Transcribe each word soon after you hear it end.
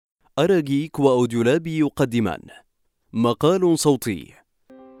أراجيك وأوديولاب يقدمان مقال صوتي.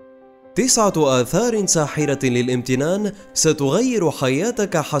 9 آثار ساحرة للامتنان ستغير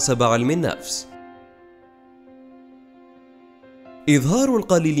حياتك حسب علم النفس. إظهار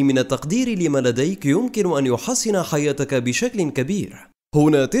القليل من التقدير لما لديك يمكن أن يحسن حياتك بشكل كبير.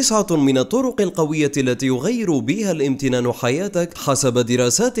 هنا 9 من الطرق القوية التي يغير بها الامتنان حياتك حسب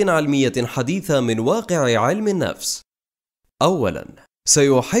دراسات علمية حديثة من واقع علم النفس. أولاً،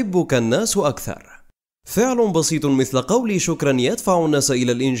 سيحبك الناس أكثر. فعل بسيط مثل قول شكراً يدفع الناس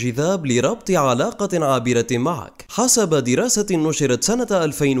إلى الانجذاب لربط علاقة عابرة معك، حسب دراسة نشرت سنة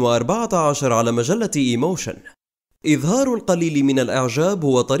 2014 على مجلة إيموشن. إظهار القليل من الإعجاب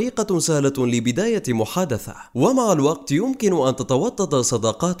هو طريقة سهلة لبداية محادثة، ومع الوقت يمكن أن تتوطد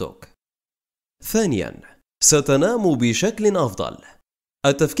صداقاتك. ثانياً، ستنام بشكل أفضل.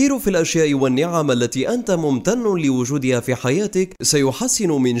 التفكير في الأشياء والنعم التي أنت ممتن لوجودها في حياتك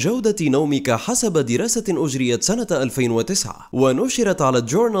سيحسن من جودة نومك حسب دراسة أجريت سنة 2009 ونشرت على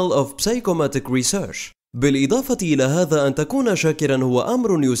Journal of Psychometric Research. بالإضافة إلى هذا، أن تكون شاكرا هو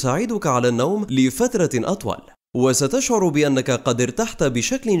أمر يساعدك على النوم لفترة أطول، وستشعر بأنك قد ارتحت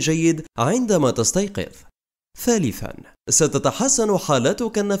بشكل جيد عندما تستيقظ. ثالثا، ستتحسن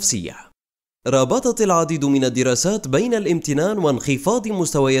حالتك النفسية. رابطت العديد من الدراسات بين الامتنان وانخفاض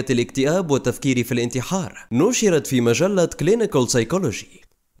مستويات الاكتئاب والتفكير في الانتحار، نشرت في مجلة Clinical Psychology.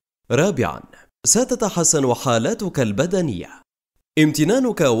 رابعا، ستتحسن حالتك البدنية.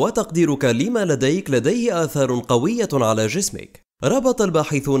 امتنانك وتقديرك لما لديك لديه آثار قوية على جسمك. ربط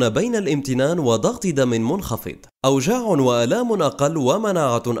الباحثون بين الامتنان وضغط دم منخفض، أوجاع وآلام أقل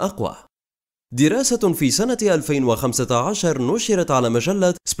ومناعة أقوى. دراسة في سنة 2015 نشرت على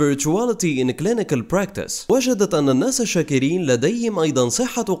مجلة Spirituality in Clinical Practice وجدت أن الناس الشاكرين لديهم أيضا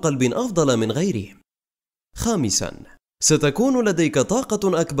صحة قلب أفضل من غيرهم. خامسا، ستكون لديك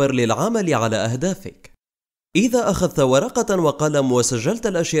طاقة أكبر للعمل على أهدافك. إذا أخذت ورقة وقلم وسجلت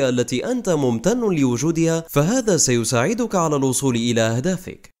الأشياء التي أنت ممتن لوجودها، فهذا سيساعدك على الوصول إلى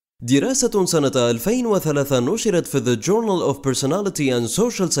أهدافك. دراسة سنة 2003 نشرت في The Journal of Personality and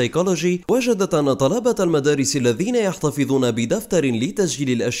Social Psychology وجدت أن طلبة المدارس الذين يحتفظون بدفتر لتسجيل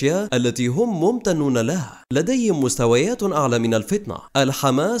الأشياء التي هم ممتنون لها لديهم مستويات أعلى من الفطنة،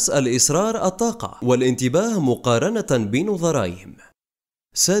 الحماس، الإصرار، الطاقة والانتباه مقارنة بنظرائهم.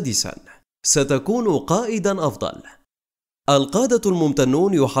 سادساً، ستكون قائداً أفضل. القادة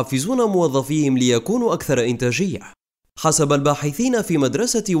الممتنون يحفزون موظفيهم ليكونوا أكثر إنتاجية. حسب الباحثين في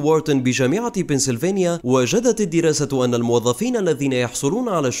مدرسة وارتن بجامعة بنسلفانيا، وجدت الدراسة أن الموظفين الذين يحصلون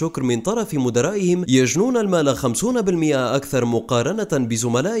على الشكر من طرف مدرائهم يجنون المال 50% أكثر مقارنة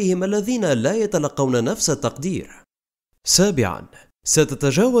بزملائهم الذين لا يتلقون نفس التقدير. سابعاً،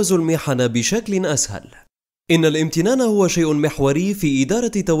 ستتجاوز المحن بشكل أسهل. إن الامتنان هو شيء محوري في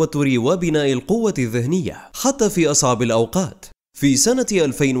إدارة التوتر وبناء القوة الذهنية حتى في أصعب الأوقات. في سنة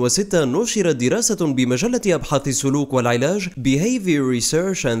 2006 نشرت دراسة بمجلة أبحاث السلوك والعلاج Behavior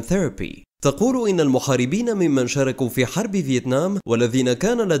Research and Therapy تقول إن المحاربين ممن شاركوا في حرب فيتنام والذين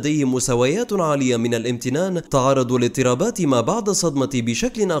كان لديهم مستويات عالية من الامتنان تعرضوا لاضطرابات ما بعد الصدمة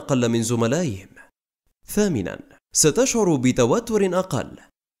بشكل أقل من زملائهم. ثامناً، ستشعر بتوتر أقل.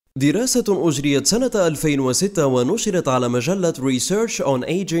 دراسة أجريت سنة 2006 ونشرت على مجلة Research on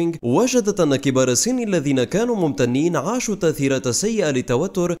Aging وجدت أن كبار السن الذين كانوا ممتنين عاشوا التأثيرات السيئة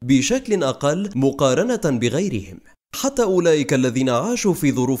للتوتر بشكل أقل مقارنة بغيرهم، حتى أولئك الذين عاشوا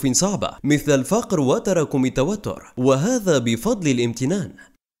في ظروف صعبة مثل الفقر وتراكم التوتر، وهذا بفضل الامتنان.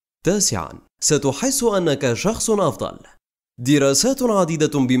 تاسعاً، ستحس أنك شخص أفضل. دراسات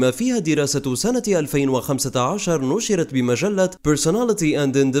عديدة بما فيها دراسة سنة 2015 نشرت بمجلة Personality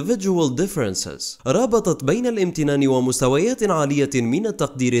and Individual Differences ربطت بين الامتنان ومستويات عالية من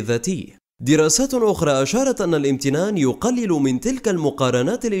التقدير الذاتي. دراسات أخرى أشارت أن الامتنان يقلل من تلك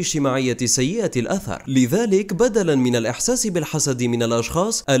المقارنات الاجتماعية سيئة الأثر، لذلك بدلاً من الإحساس بالحسد من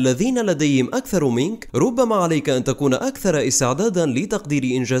الأشخاص الذين لديهم أكثر منك، ربما عليك أن تكون أكثر استعداداً لتقدير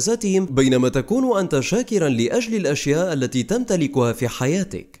إنجازاتهم بينما تكون أنت شاكراً لأجل الأشياء التي تمتلكها في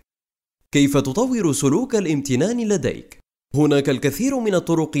حياتك. كيف تطور سلوك الامتنان لديك؟ هناك الكثير من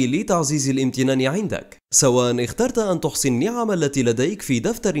الطرق لتعزيز الامتنان عندك، سواء اخترت أن تحصي النعم التي لديك في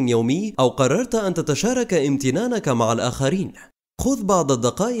دفتر يومي أو قررت أن تتشارك امتنانك مع الآخرين. خذ بعض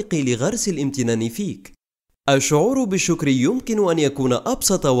الدقائق لغرس الامتنان فيك. الشعور بالشكر يمكن أن يكون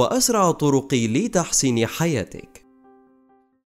أبسط وأسرع الطرق لتحسين حياتك.